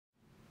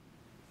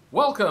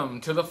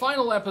Welcome to the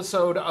final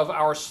episode of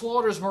our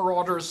Slaughters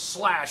Marauders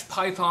 /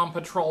 Python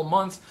Patrol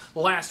month.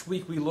 Last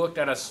week we looked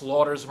at a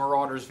Slaughters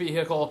Marauders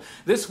vehicle.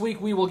 This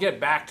week we will get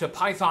back to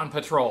Python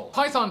Patrol.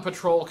 Python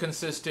Patrol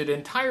consisted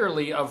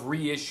entirely of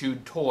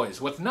reissued toys,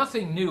 with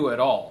nothing new at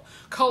all.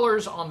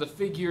 Colors on the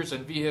figures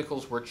and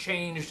vehicles were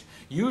changed,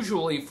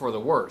 usually for the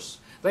worse.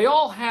 They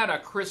all had a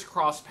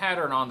crisscross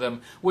pattern on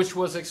them, which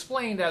was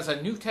explained as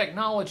a new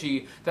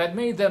technology that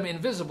made them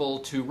invisible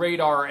to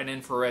radar and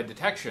infrared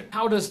detection.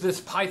 How does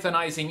this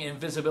Pythonizing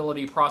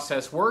invisibility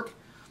process work?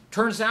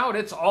 Turns out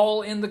it's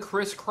all in the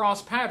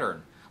crisscross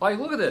pattern. Like,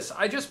 look at this.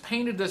 I just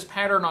painted this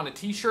pattern on a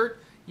t-shirt,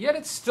 yet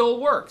it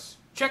still works.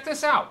 Check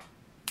this out.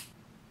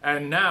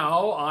 And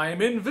now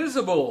I'm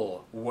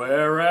invisible.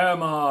 Where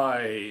am I?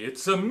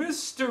 It's a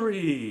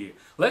mystery.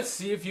 Let's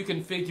see if you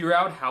can figure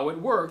out how it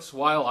works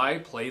while I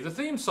play the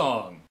theme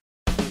song.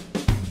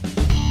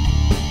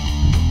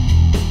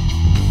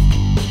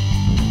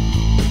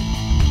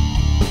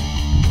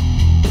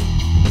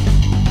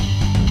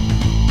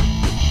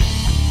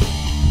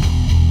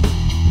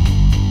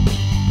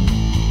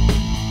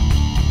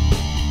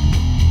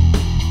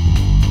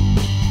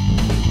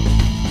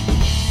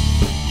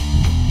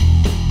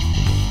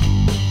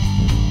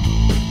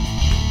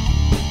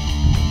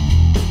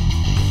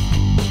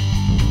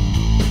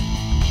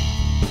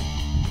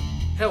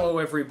 Hello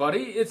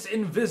everybody, it's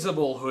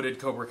Invisible Hooded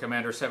Cobra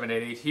Commander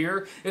 788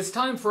 here. It's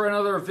time for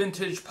another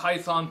vintage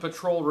Python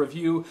Patrol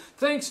review,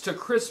 thanks to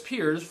Chris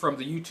Piers from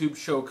the YouTube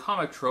show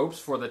Comic Tropes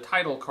for the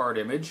title card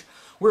image.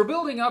 We're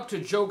building up to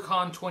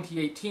JoeCon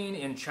 2018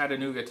 in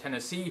Chattanooga,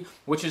 Tennessee,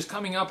 which is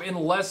coming up in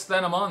less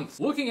than a month.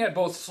 Looking at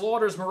both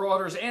Slaughters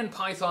Marauders and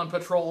Python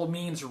Patrol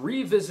means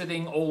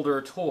revisiting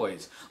older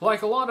toys.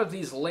 Like a lot of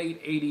these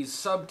late 80s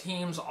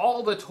sub-teams,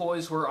 all the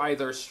toys were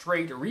either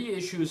straight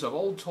reissues of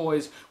old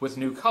toys with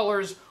new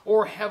colors,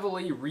 or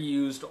heavily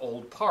reused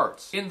old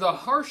parts. In the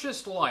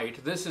harshest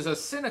light, this is a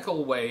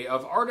cynical way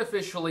of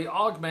artificially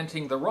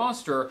augmenting the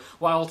roster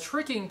while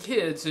tricking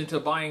kids into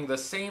buying the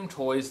same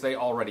toys they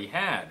already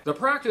had. The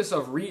practice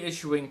of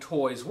reissuing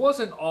toys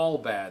wasn't all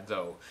bad,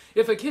 though.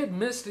 If a kid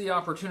missed the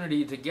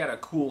opportunity to get a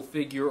cool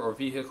figure or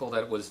vehicle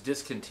that was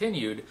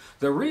discontinued,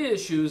 the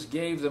reissues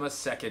gave them a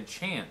second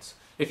chance.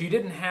 If you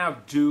didn't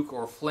have Duke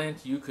or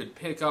Flint, you could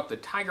pick up the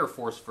Tiger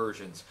Force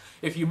versions.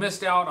 If you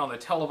missed out on the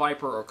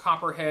Televiper or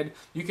Copperhead,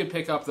 you could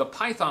pick up the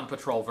Python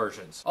Patrol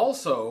versions.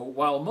 Also,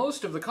 while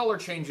most of the color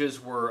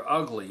changes were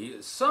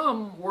ugly,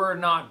 some were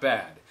not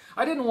bad.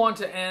 I didn't want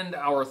to end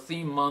our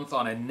theme month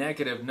on a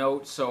negative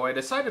note, so I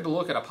decided to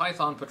look at a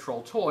Python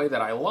Patrol toy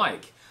that I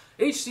like.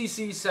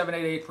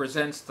 HCC788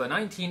 presents the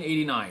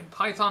 1989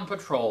 Python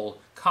Patrol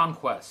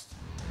Conquest.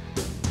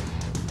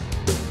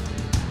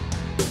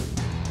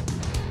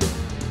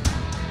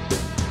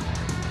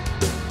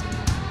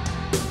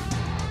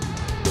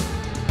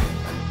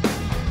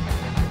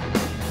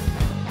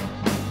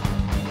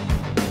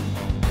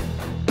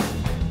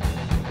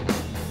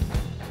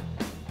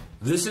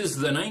 This is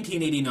the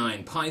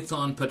 1989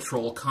 Python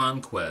Patrol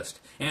Conquest,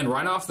 and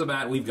right off the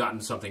bat we've gotten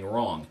something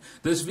wrong.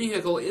 This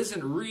vehicle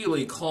isn't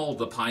really called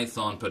the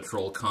Python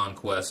Patrol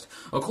Conquest.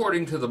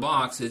 According to the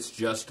box, it's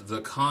just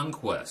the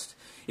Conquest.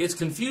 It's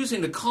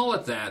confusing to call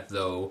it that,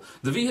 though.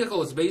 The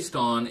vehicle it's based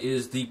on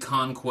is the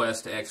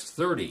Conquest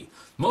X-30.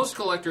 Most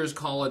collectors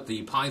call it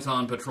the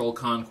Python Patrol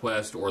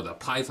Conquest or the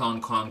Python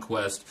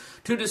Conquest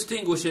to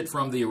distinguish it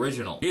from the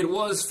original. It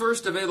was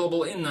first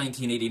available in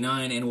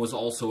 1989 and was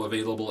also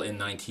available in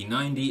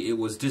 1990. It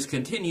was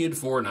discontinued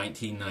for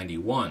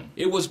 1991.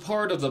 It was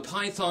part of the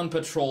Python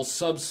Patrol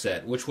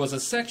subset, which was a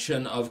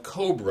section of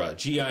Cobra,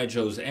 G.I.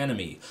 Joe's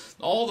enemy.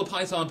 All the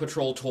Python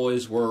Patrol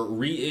toys were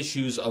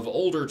reissues of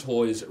older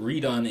toys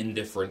redone in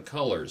different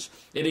colors.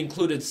 It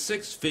included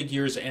 6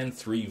 figures and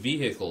 3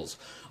 vehicles.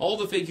 All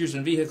the figures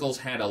and vehicles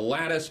had a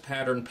lattice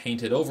pattern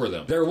painted over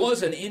them. There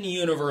was an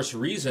in-universe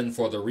reason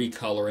for the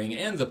recoloring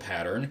and the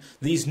pattern.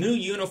 These new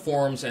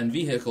uniforms and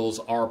vehicles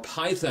are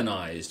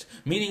Pythonized,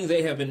 meaning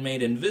they have been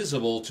made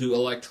invisible to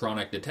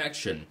electronic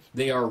detection.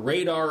 They are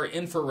radar,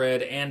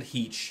 infrared, and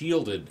heat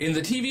shielded. In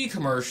the TV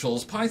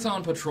commercials,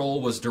 Python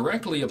Patrol was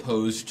directly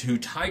opposed to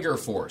Tiger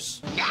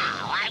Force. Now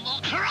I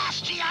will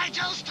crush G.I.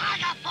 Joe's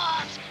Tiger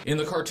Force! In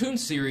the cartoon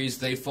series,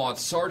 they fought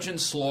Sergeant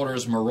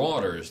Slaughter's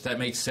Marauders. That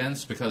makes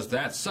sense because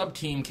that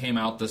sub-team came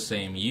out the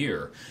same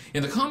year.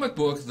 In the comic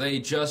book, they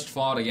just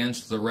fought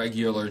against the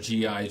regular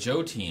G.I.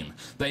 Joe team.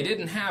 They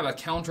didn't have a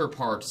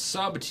counterpart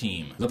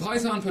sub-team. The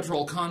Python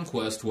Patrol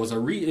Conquest was a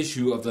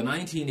reissue of the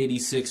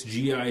 1986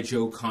 G.I.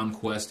 Joe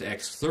Conquest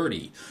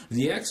X-30.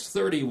 The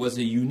X-30 was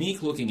a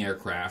unique-looking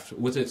aircraft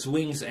with its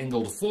wings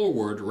angled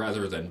forward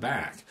rather than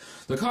back.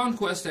 The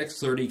Conquest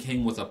X-30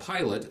 came with a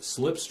pilot,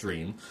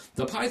 Slipstream.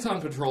 The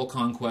Python Patrol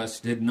Patrol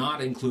Conquest did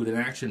not include an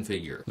action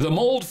figure. The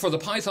mold for the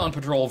Python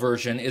Patrol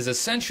version is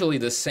essentially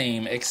the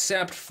same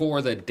except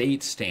for the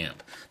date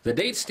stamp. The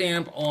date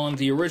stamp on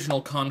the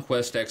original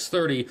Conquest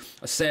X-30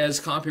 says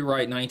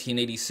copyright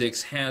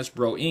 1986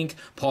 Hasbro Inc.,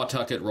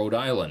 Pawtucket, Rhode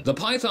Island. The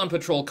Python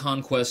Patrol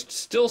Conquest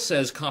still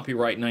says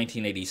copyright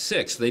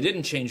 1986. They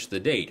didn't change the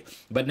date,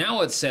 but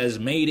now it says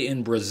made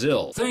in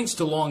Brazil. Thanks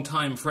to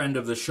longtime friend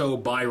of the show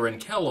Byron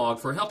Kellogg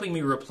for helping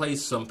me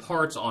replace some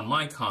parts on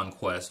my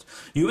Conquest.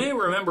 You may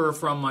remember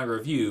from my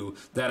review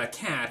that a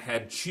cat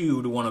had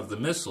chewed one of the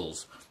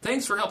missiles.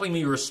 Thanks for helping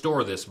me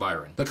restore this,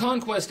 Byron. The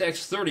Conquest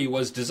X-30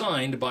 was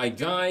designed by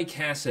Guy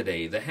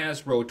Cassaday, the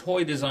Hasbro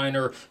toy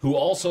designer who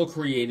also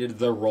created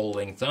the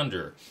Rolling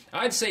Thunder.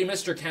 I'd say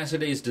Mr.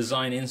 Cassaday's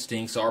design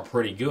instincts are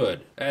pretty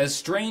good. As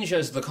strange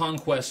as the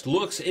Conquest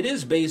looks, it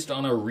is based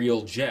on a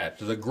real jet,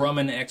 the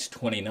Grumman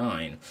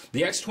X-29.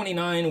 The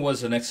X-29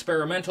 was an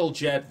experimental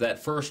jet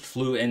that first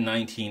flew in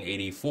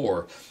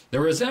 1984. The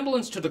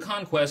resemblance to the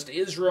Conquest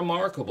is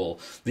remarkable.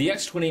 The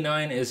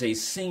X-29 is a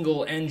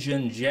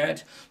single-engine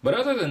jet, but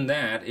other than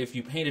that, if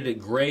you painted it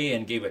gray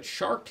and gave it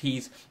shark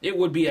teeth, it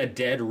would be a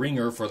dead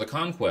ringer for the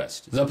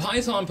Conquest. The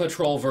Python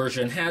Patrol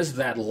version has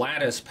that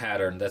lattice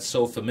pattern that's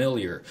so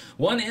familiar.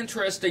 One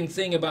interesting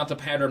thing about the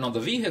pattern on the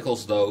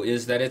vehicles, though,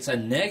 is that it's a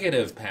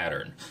negative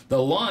pattern.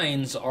 The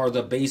lines are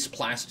the base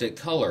plastic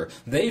color.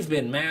 They've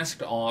been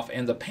masked off,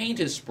 and the paint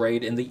is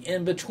sprayed in the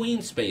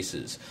in-between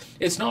spaces.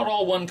 It's not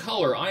all one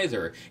color,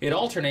 either. It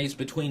alternates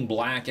between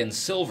black and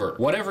silver.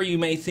 Whatever you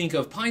may think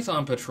of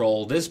Python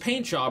Patrol, this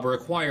paint job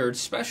required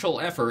special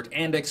effort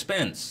and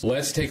expense.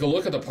 Let's take a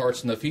look at the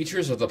parts and the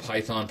features of the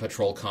Python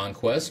Patrol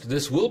Conquest.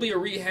 This will be a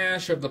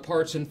rehash of the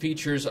parts and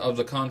features of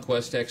the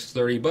Conquest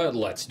X-30, but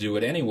let's do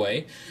it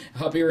anyway.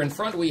 Up here in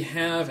front we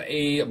have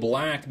a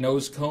black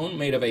nose cone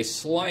made of a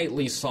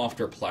slightly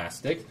softer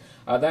plastic.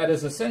 That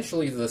is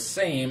essentially the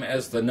same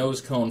as the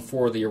nose cone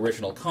for the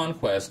original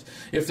Conquest.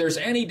 If there's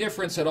any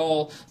difference at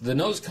all, the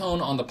nose cone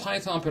on the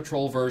Python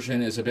Patrol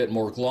version is a bit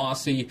more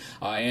glossy,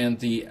 and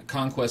the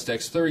Conquest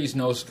X-30's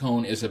nose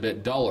cone is a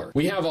bit duller.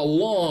 We have a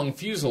long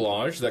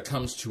fuselage that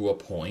comes to a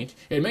point.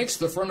 It makes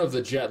the front of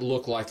the jet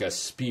look like a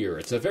spear.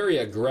 It's a very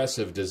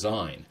aggressive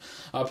design.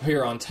 Up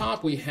here on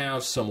top we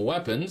have some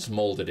weapons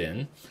molded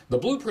in. The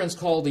blueprints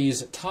call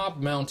these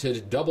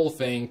top-mounted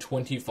double-fang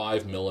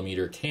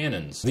 25mm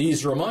cannons.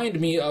 These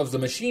remind me of the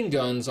machine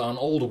guns on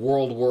old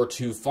World War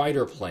II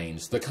fighter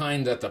planes, the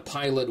kind that the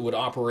pilot would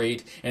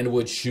operate and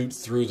would shoot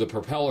through the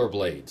propeller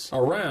blades.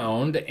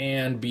 Around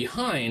and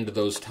behind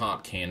those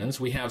top cannons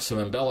we have some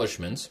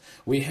embellishments.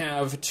 We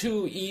have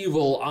two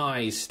evil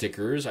eye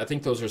stickers. I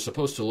think those are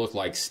supposed to look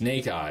like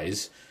snake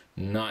eyes.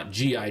 Not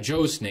G.I.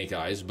 Joe snake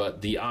eyes,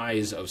 but the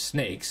eyes of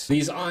snakes.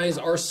 These eyes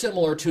are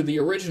similar to the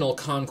original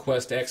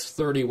Conquest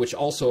X-30, which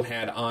also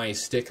had eye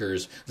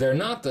stickers. They're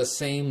not the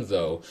same,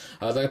 though.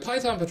 The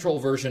Python Patrol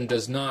version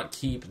does not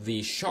keep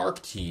the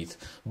shark teeth,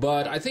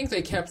 but I think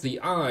they kept the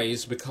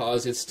eyes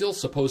because it's still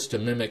supposed to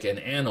mimic an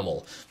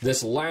animal.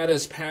 This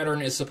lattice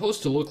pattern is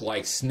supposed to look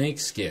like snake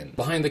skin.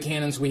 Behind the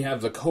cannons we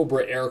have the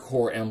Cobra Air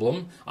Corps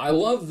emblem. I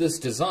love this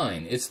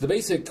design. It's the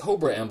basic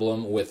Cobra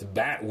emblem with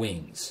bat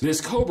wings.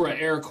 This Cobra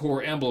Air Corps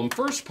emblem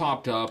first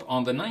popped up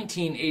on the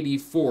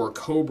 1984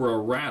 Cobra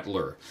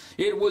Rattler.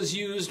 It was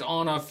used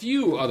on a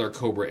few other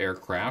Cobra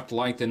aircraft,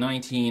 like the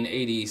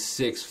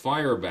 1986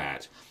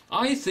 Firebat.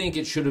 I think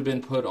it should have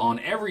been put on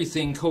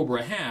everything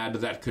Cobra had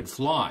that could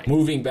fly.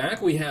 Moving back,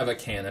 we have a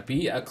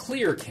canopy, a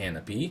clear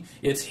canopy.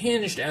 It's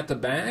hinged at the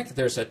back.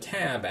 There's a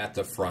tab at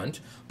the front.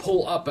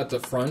 Pull up at the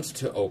front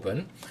to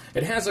open.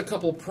 It has a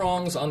couple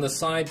prongs on the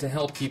side to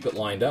help keep it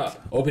lined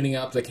up. Opening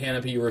up the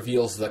canopy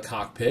reveals the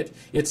cockpit.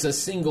 It's a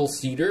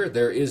single-seater.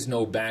 There is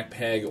no back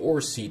peg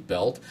or seat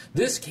belt.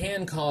 This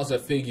can cause a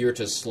figure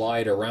to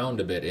slide around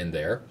a bit in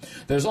there.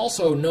 There's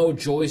also no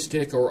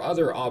joystick or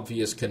other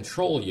obvious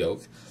control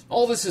yoke.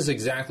 All this is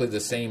exactly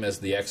the same as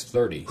the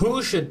X-30.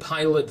 Who should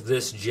pilot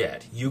this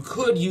jet? You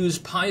could use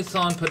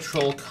Python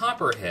Patrol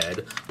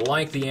Copperhead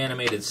like the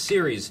animated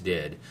series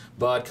did,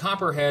 but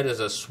Copperhead is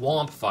a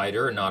swamp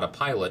fighter, not a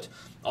pilot.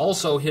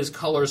 Also, his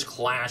colors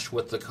clash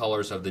with the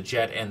colors of the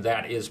jet, and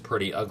that is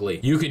pretty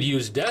ugly. You could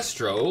use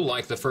Destro,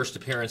 like the first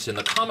appearance in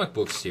the comic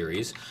book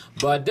series,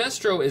 but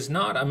Destro is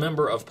not a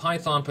member of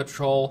Python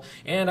Patrol,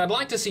 and I'd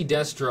like to see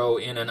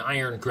Destro in an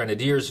Iron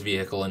Grenadiers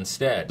vehicle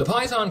instead. The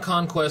Python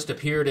Conquest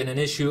appeared in an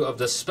issue of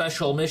the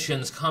Special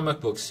Missions comic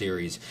book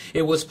series.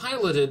 It was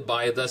piloted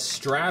by the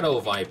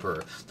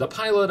Stratoviper, the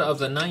pilot of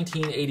the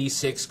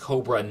 1986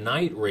 Cobra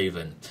Night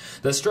Raven.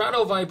 The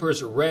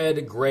Stratoviper's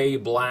red, gray,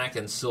 black,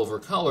 and silver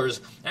colors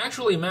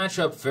actually match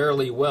up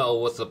fairly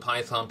well with the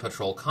Python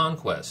Patrol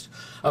Conquest.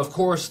 Of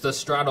course, the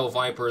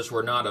Stratovipers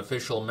were not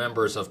official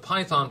members of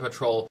Python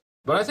Patrol,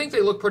 But I think they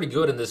look pretty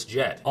good in this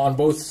jet. On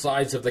both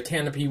sides of the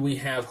canopy we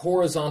have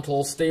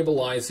horizontal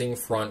stabilizing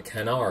front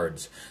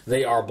canards.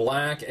 They are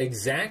black,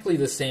 exactly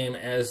the same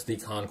as the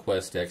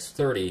Conquest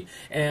X-30,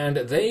 and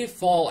they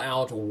fall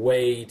out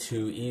way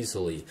too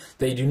easily.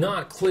 They do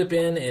not clip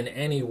in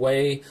any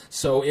way,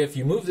 so if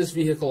you move this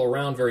vehicle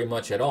around very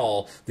much at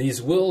all,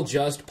 these will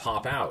just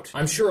pop out.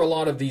 I'm sure a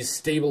lot of these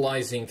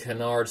stabilizing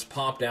canards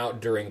popped out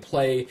during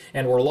play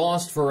and were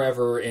lost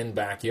forever in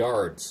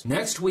backyards.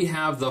 Next we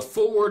have the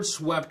forward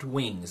swept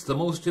wings, the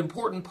most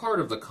important part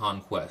of the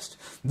Conquest.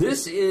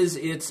 This is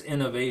its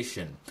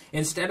innovation.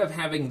 Instead of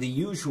having the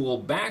usual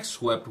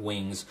back-swept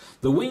wings,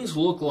 the wings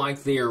look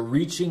like they are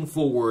reaching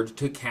forward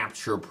to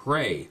capture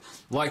prey.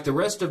 Like the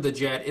rest of the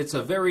jet, it's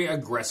a very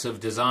aggressive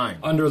design.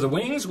 Under the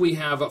wings, we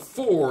have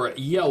 4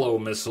 yellow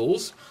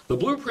missiles. The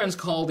blueprints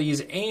call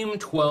these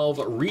AIM-12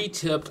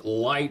 retipped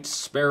light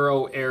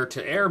Sparrow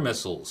air-to-air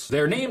missiles.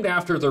 They're named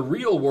after the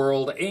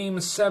real-world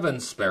AIM-7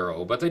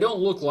 Sparrow, but they don't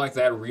look like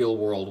that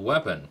real-world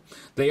weapon.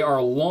 They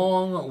are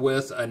long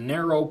with a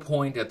narrow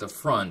point at the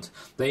front.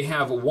 They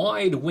have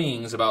wide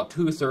wings about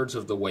 2/3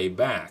 of the way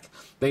back.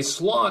 They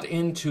slot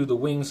into the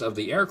wings of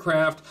the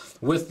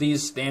aircraft with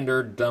these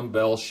standard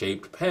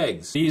dumbbell-shaped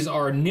pegs. These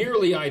are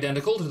nearly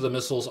identical to the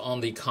missiles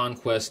on the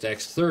Conquest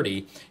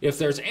X-30. If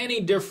there's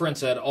any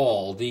difference at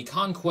all, the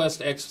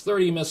Conquest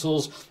X-30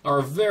 missiles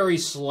are very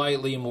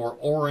slightly more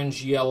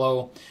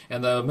orange-yellow,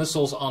 and the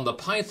missiles on the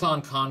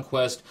Python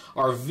Conquest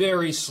are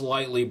very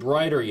slightly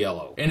brighter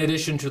yellow. In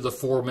addition to the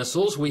 4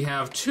 missiles, we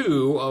have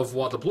 2 of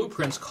what the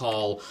blueprints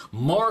call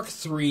Mark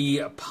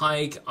III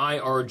Pike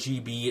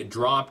IRGB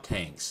drop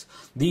tanks.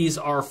 These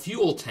are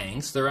fuel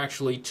tanks. They're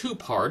actually 2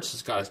 parts.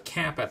 It's got a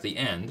cap at the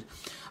end.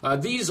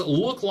 These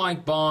look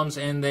like bombs,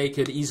 and they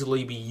could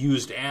easily be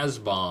used as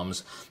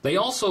bombs. They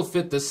also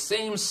fit the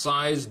same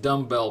size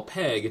dumbbell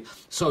peg,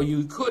 so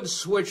you could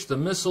switch the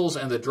missiles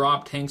and the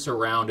drop tanks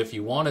around if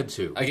you wanted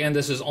to. Again,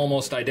 this is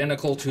almost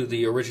identical to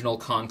the original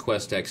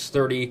Conquest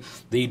X-30.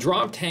 The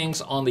drop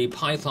tanks on the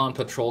Python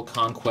Patrol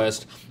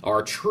Conquest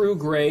are true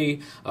gray.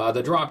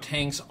 The drop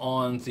tanks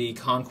on the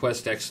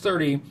Conquest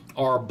X-30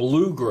 are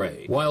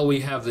blue-gray. While we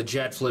have the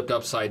jet flipped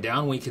upside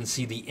down, we can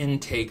see the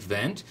intake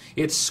vent.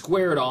 It's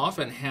squared off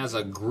and has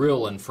a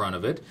grill in front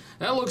of it.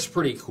 That looks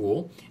pretty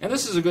cool. And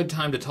this is a good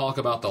time to talk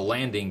about the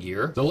landing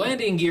gear. The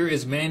landing gear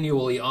is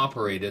manually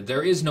operated.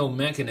 There is no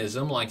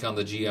mechanism like on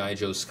the G.I.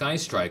 Joe Sky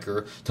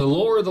Striker. To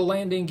lower the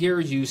landing gear,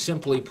 you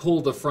simply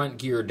pull the front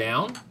gear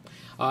down.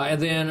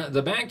 And then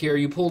the back gear,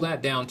 you pull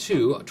that down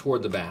too,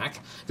 toward the back.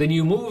 Then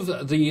you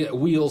move the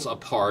wheels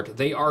apart.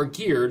 They are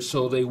geared,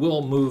 so they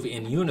will move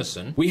in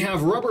unison. We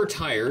have rubber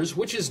tires,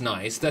 which is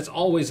nice. That's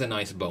always a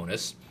nice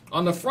bonus.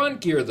 On the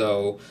front gear,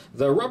 though,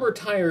 the rubber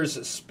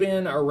tires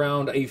spin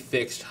around a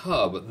fixed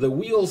hub. The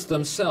wheels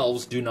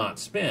themselves do not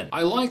spin.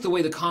 I like the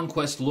way the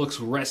Conquest looks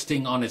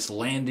resting on its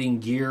landing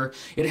gear.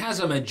 It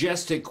has a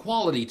majestic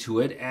quality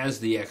to it, as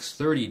the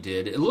X-30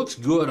 did. It looks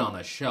good on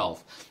a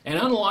shelf. And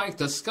unlike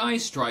the Sky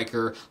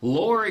Striker,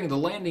 lowering the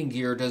landing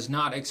gear does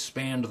not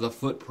expand the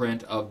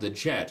footprint of the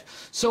jet.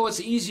 So it's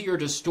easier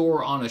to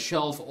store on a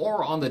shelf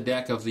or on the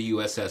deck of the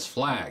USS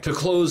Flag. To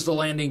close the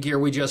landing gear,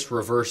 we just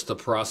reverse the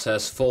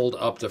process, fold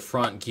up the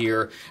front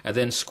gear, and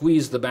then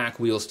squeeze the back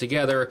wheels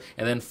together,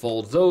 and then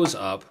fold those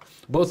up.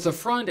 Both the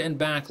front and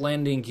back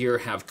landing gear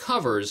have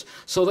covers,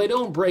 so they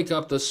don't break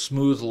up the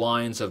smooth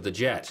lines of the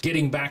jet.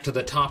 Getting back to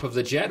the top of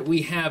the jet,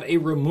 we have a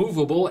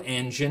removable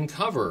engine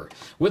cover.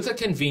 With a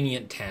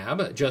convenient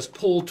tab, just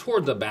pull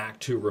toward the back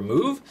to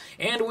remove,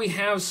 and we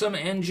have some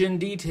engine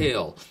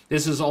detail.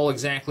 This is all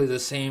exactly the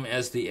same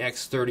as the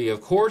X-30, of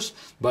course,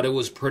 but it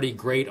was pretty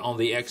great on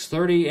the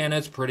X-30, and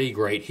it's pretty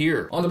great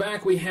here. On the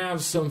back, we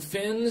have some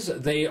fins.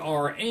 They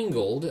are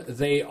angled,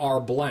 they are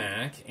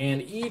black,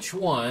 and each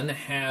one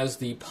has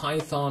the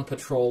Python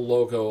Patrol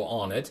logo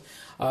on it.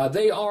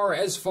 They are,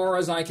 as far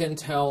as I can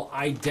tell,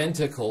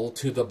 identical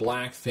to the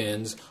black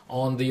fins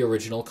on the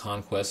original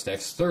Conquest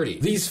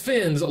X-30. These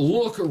fins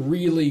look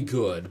really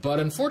good, but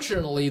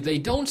unfortunately they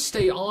don't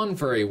stay on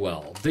very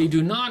well. They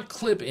do not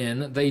clip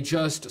in, they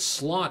just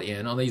slot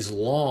in on these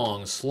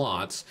long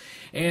slots,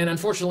 and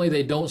unfortunately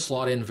they don't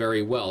slot in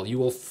very well. You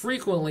will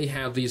frequently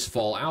have these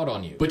fall out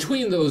on you.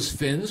 Between those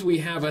fins we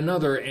have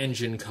another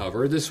engine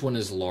cover. This one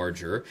is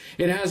larger.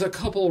 It has a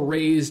couple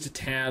raised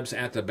tabs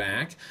at the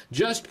back.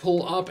 Just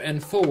pull up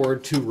and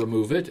forward to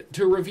remove it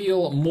to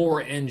reveal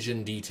more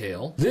engine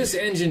detail. This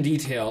engine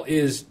detail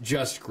is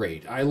just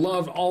great. I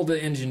love all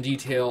the engine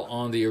detail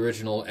on the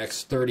original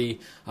X-30.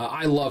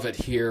 I love it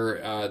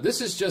here. This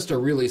is just a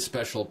really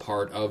special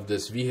part of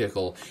this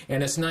vehicle,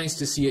 and it's nice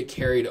to see it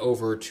carried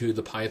over to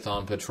the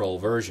Python Patrol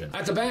version.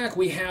 At the back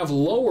we have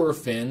lower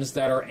fins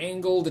that are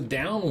angled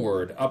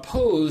downward,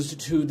 opposed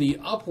to the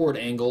upward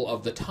angle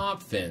of the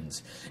top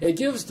fins. It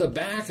gives the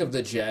back of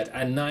the jet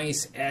a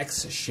nice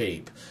X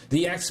shape.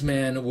 The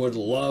X-Men would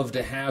love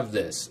to have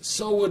this.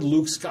 So would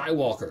Luke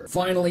Skywalker.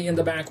 Finally, in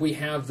the back we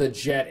have the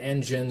jet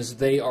engines.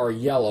 They are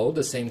yellow,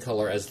 the same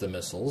color as the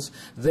missiles.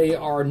 They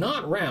are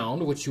not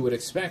round, which you would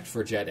expect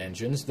for jet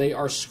engines. They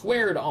are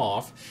squared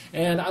off,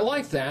 and I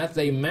like that.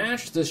 They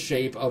match the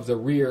shape of the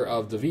rear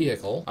of the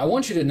vehicle. I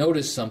want you to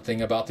notice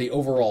something about the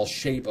overall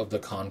shape of the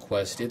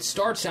Conquest. It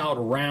starts out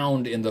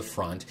round in the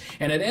front,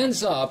 and it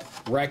ends up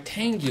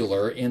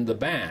rectangular in the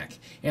back.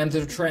 And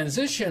the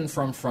transition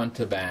from front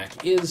to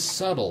back is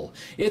subtle.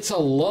 It's a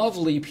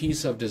lovely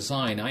piece of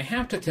design. I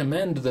have to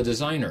commend the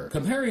designer.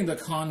 Comparing the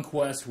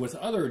Conquest with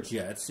other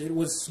jets, it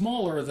was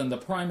smaller than the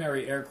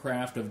primary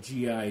aircraft of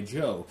G.I.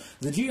 Joe.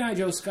 The G.I.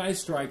 Joe Sky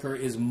Striker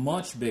is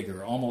much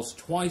bigger, almost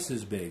twice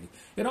as big.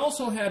 It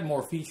also had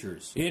more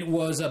features. It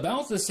was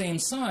about the same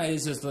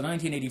size as the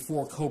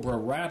 1984 Cobra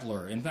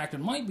Rattler. In fact, it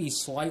might be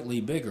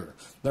slightly bigger.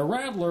 The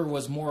Rattler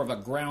was more of a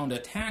ground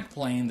attack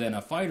plane than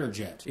a fighter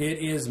jet. It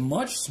is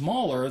much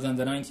smaller than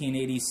the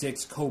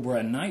 1986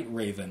 Cobra Night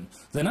Raven.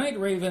 The Night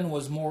Raven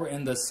was more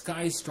in the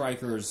Sky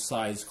Striker's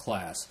size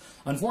class.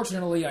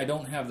 Unfortunately, I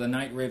don't have the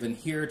Night Raven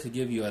here to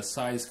give you a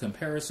size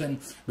comparison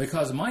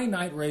because my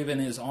Night Raven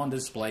is on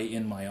display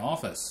in my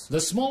office. The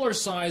smaller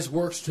size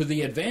works to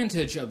the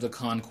advantage of the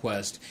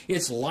Conquest.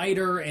 It's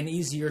lighter and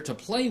easier to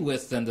play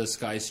with than the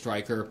Sky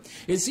Striker.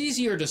 It's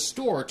easier to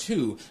store,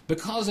 too,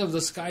 because of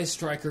the Sky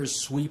Striker's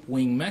sweep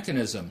wing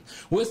mechanism.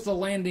 With the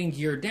landing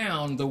gear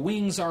down, the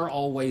wings are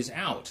always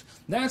out.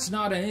 That's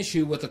not an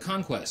issue with the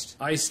Conquest.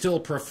 I still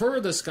prefer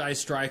the Sky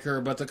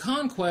Striker, but the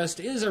Conquest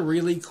is a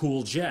really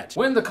cool jet.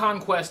 When the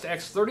Conquest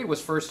X-30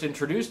 was first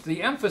introduced,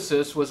 the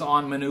emphasis was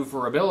on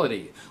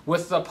maneuverability.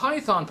 With the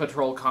Python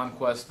Patrol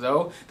Conquest,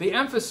 though, the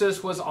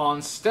emphasis was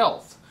on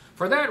stealth.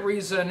 For that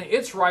reason,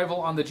 its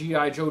rival on the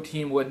G.I. Joe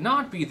team would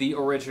not be the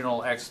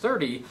original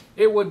X-30,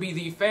 it would be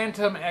the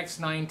Phantom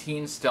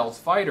X-19 stealth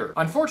fighter.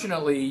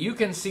 Unfortunately, you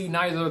can see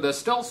neither the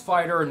stealth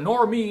fighter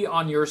nor me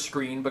on your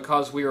screen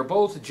because we are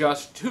both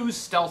just too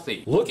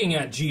stealthy. Looking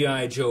at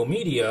G.I. Joe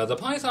media, the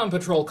Python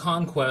Patrol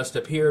Conquest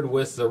appeared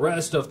with the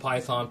rest of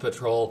Python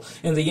Patrol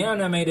in the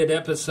animated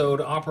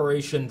episode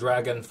Operation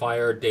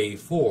Dragonfire Day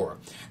 4.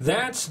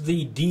 That's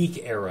the Deke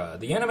era.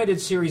 The animated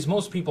series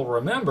most people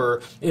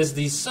remember is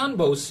the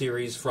Sunbow series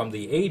from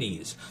the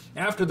 80s.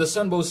 After the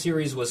Sunbow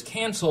series was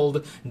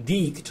cancelled,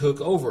 Deke took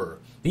over.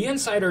 The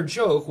insider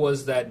joke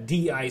was that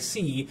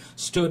DIC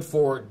stood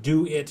for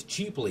Do It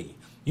Cheaply.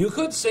 You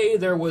could say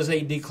there was a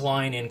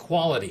decline in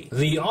quality.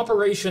 The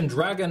Operation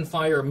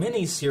Dragonfire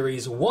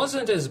miniseries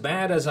wasn't as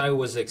bad as I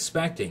was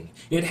expecting.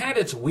 It had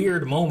its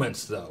weird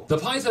moments, though. The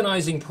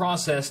Pythonizing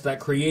process that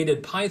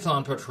created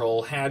Python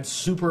Patrol had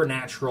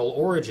supernatural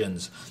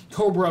origins.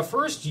 Cobra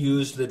first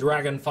used the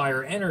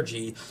Dragonfire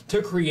energy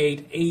to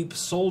create ape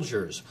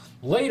soldiers.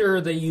 Later,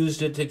 they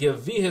used it to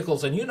give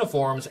vehicles and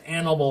uniforms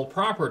animal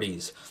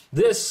properties.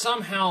 This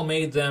somehow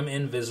made them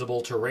invisible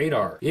to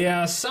radar.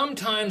 Yeah,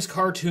 sometimes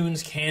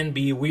cartoons can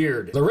be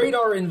weird. The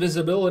radar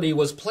invisibility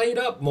was played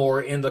up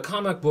more in the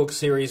comic book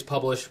series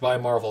published by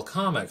Marvel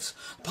Comics.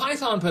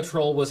 Python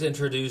Patrol was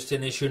introduced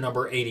in issue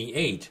number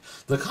 88.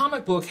 The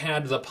comic book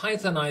had the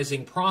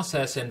Pythonizing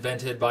process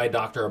invented by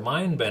Dr.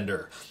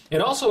 Mindbender.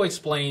 It also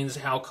explains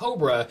how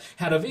Cobra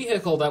had a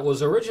vehicle that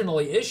was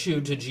originally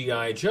issued to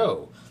G.I.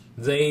 Joe.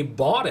 They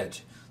bought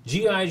it.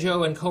 G.I.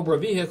 Joe and Cobra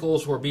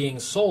vehicles were being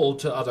sold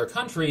to other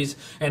countries,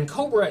 and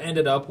Cobra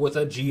ended up with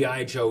a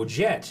G.I. Joe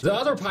jet. The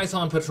other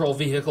Python Patrol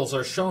vehicles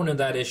are shown in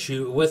that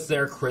issue with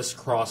their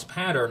crisscross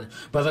pattern,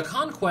 but the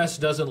Conquest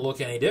doesn't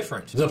look any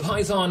different. The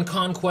Python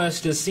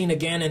Conquest is seen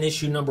again in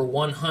issue number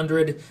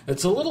 100.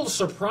 It's a little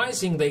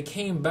surprising they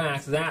came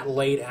back that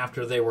late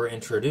after they were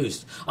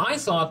introduced. I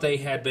thought they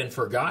had been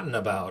forgotten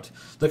about.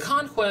 The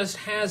Conquest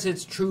has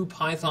its true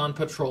Python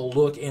Patrol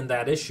look in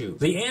that issue.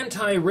 The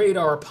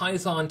anti-radar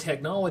Python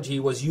technology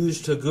was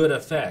used to good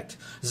effect.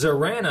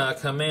 Zarana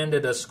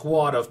commanded a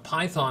squad of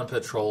Python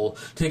Patrol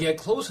to get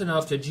close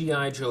enough to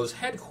G.I. Joe's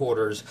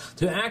headquarters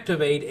to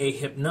activate a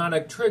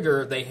hypnotic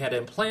trigger they had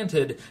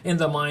implanted in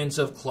the minds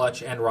of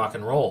Clutch and Rock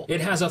and Roll. It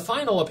has a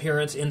final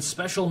appearance in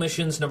Special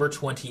Missions number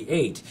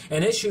 28,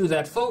 an issue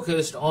that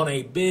focused on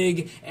a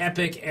big,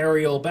 epic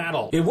aerial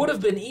battle. It would have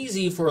been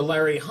easy for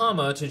Larry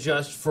Hama to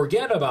just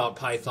forget about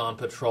Python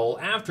Patrol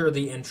after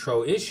the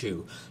intro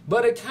issue,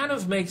 but it kind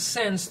of makes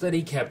sense that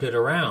he kept it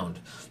around.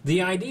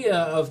 The idea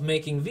of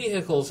making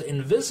vehicles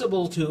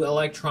invisible to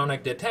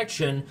electronic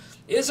detection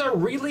is a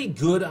really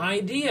good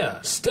idea.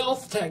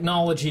 Stealth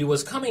technology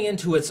was coming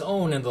into its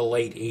own in the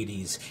late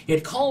 80s.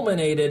 It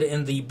culminated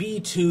in the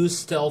B-2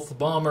 stealth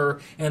bomber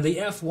and the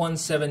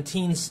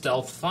F-117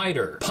 stealth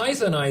fighter.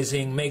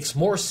 Pythonizing makes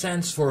more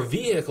sense for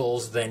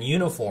vehicles than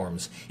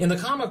uniforms. In the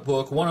comic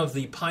book, one of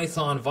the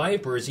Python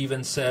Vipers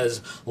even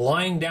says,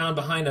 "Lying down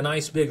behind a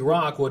nice big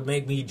rock would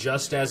make me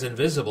just as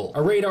invisible."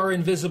 A radar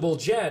invisible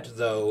jet,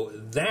 though,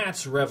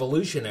 that's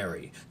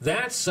revolutionary.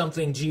 That's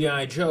something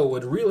G.I. Joe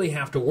would really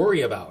have to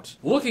worry about.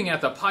 Looking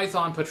at the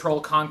Python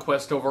Patrol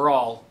Conquest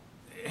overall,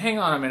 hang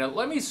on a minute.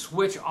 Let me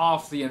switch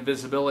off the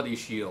invisibility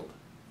shield.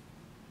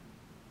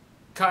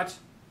 Cut.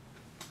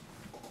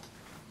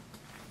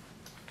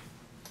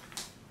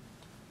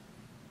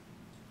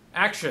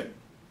 Action.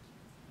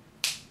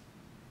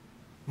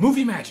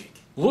 Movie magic.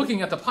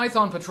 Looking at the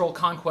Python Patrol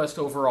Conquest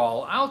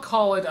overall, I'll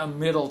call it a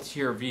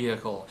middle-tier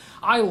vehicle.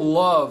 I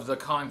love the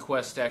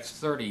Conquest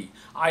X-30.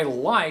 I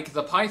like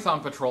the Python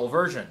Patrol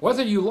version.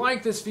 Whether you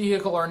like this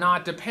vehicle or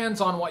not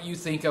depends on what you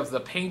think of the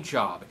paint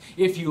job.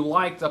 If you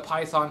like the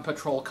Python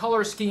Patrol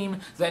color scheme,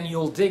 then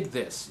you'll dig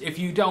this. If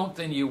you don't,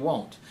 then you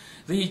won't.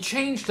 The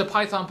change to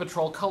Python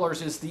Patrol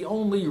colors is the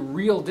only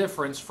real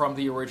difference from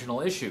the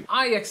original issue.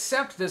 I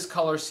accept this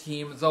color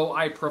scheme, though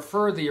I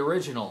prefer the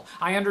original.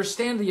 I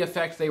understand the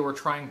effect they were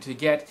trying to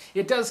get.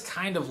 It does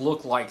kind of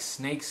look like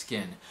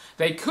snakeskin.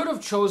 They could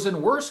have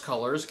chosen worse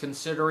colors,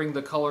 considering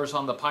the colors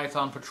on the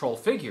Python Patrol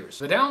figures.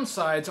 The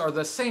downsides are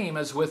the same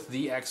as with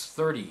the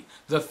X-30.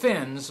 The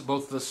fins,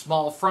 both the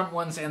small front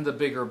ones and the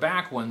bigger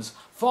back ones,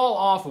 fall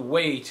off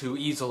way too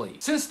easily.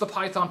 Since the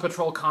Python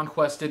Patrol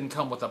Conquest didn't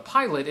come with a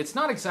pilot, it's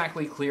not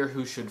exactly clear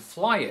who should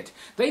fly it.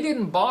 They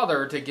didn't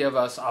bother to give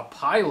us a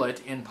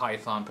pilot in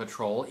Python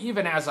Patrol,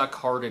 even as a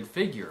carded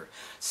figure.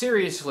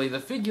 Seriously, the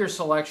figure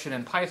selection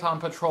in Python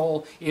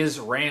Patrol is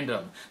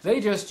random. They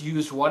just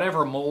used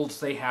whatever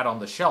molds they had on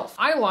the shelf.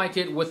 I like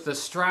it with the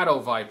Strato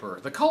Viper.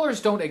 The colors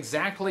don't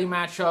exactly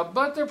match up,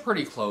 but they're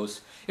pretty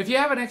close. If you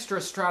have an extra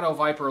Strato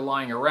Viper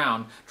lying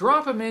around,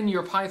 drop him in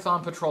your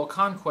Python Patrol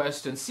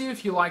Conquest and see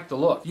if you like the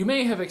look. You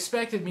may have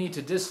expected me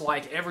to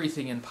dislike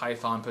everything in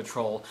Python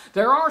Patrol.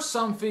 There are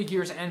some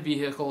figures and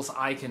vehicles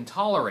I can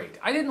tolerate.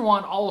 I didn't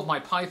want all of my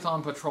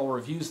Python Patrol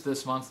reviews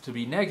this month to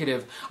be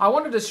negative. I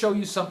wanted to show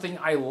you something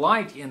I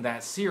like in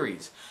that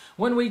series.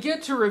 When we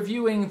get to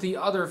reviewing the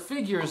other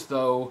figures,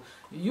 though,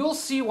 you'll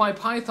see why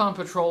Python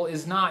Patrol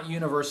is not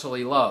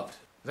universally loved.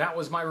 That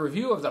was my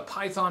review of the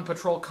Python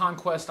Patrol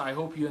Conquest. I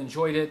hope you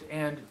enjoyed it,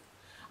 and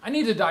I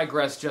need to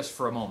digress just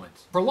for a moment.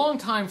 For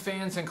longtime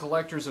fans and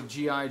collectors of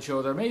G.I.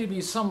 Joe, there may be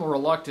some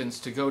reluctance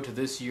to go to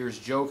this year's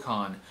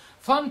JoeCon.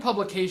 Fun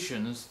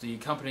Publications, the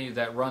company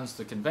that runs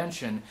the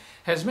convention,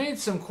 has made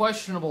some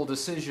questionable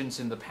decisions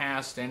in the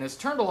past and has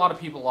turned a lot of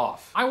people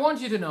off. I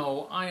want you to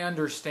know I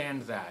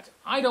understand that.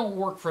 I don't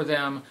work for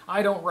them,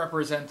 I don't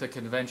represent the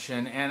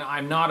convention, and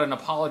I'm not an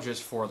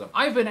apologist for them.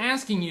 I've been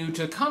asking you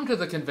to come to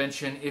the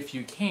convention if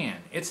you can.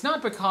 It's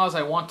not because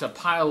I want to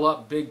pile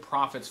up big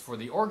profits for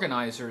the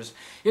organizers,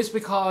 it's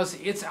because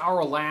it's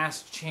our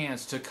last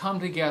chance to come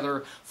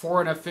together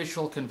for an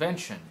official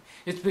convention.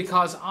 It's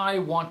because I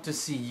want to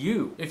see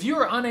you. If you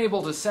are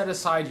unable to set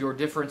aside your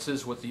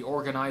differences with the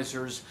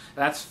organizers,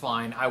 that's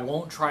fine. I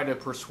won't try to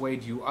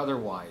persuade you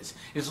otherwise.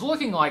 It's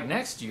looking like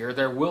next year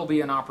there will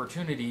be an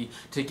opportunity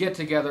to get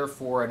together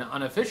for an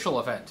unofficial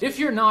event. If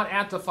you're not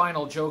at the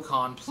final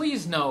JoeCon,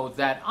 please know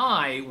that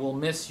I will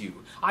miss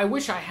you. I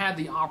wish I had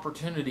the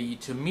opportunity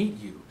to meet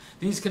you.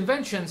 These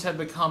conventions have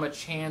become a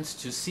chance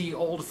to see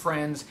old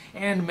friends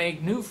and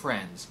make new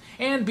friends,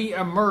 and be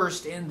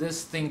immersed in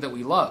this thing that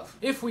we love.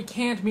 If we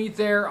can't meet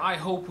there, I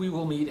hope we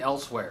will meet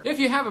elsewhere. If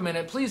you have a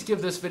minute, please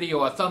give this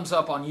video a thumbs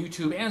up on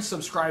YouTube and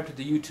subscribe to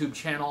the YouTube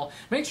channel.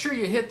 Make sure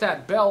you hit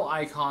that bell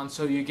icon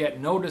so you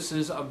get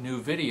notices of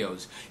new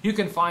videos. You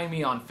can find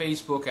me on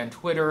Facebook and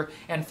Twitter,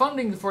 and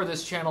funding for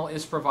this channel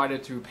is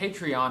provided through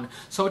Patreon,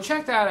 so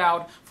check that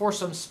out for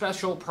some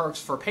special perks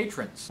for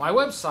patrons. My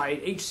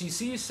website,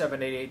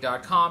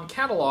 HCC788.com,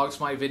 catalogs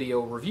my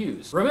video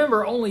reviews.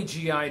 Remember, only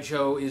G.I.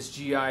 Joe is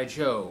G.I.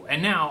 Joe,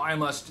 and now I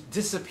must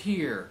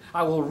disappear.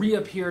 I will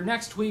reappear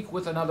next week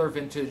with another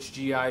vintage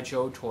G.I.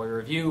 Joe toy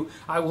review.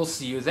 I will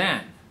see you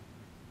then.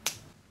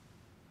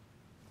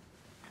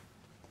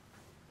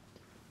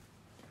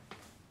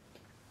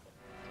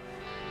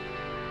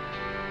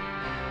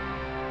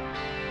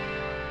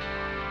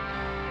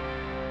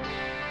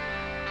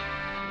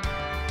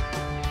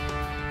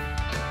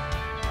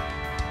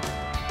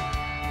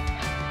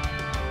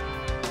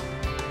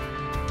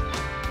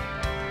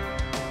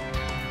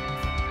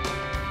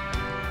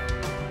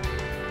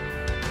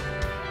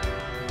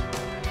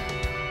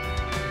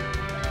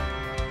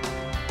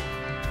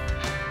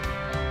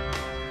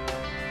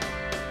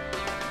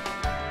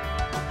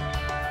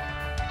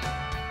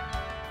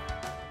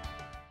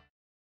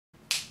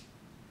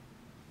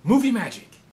 Movie magic.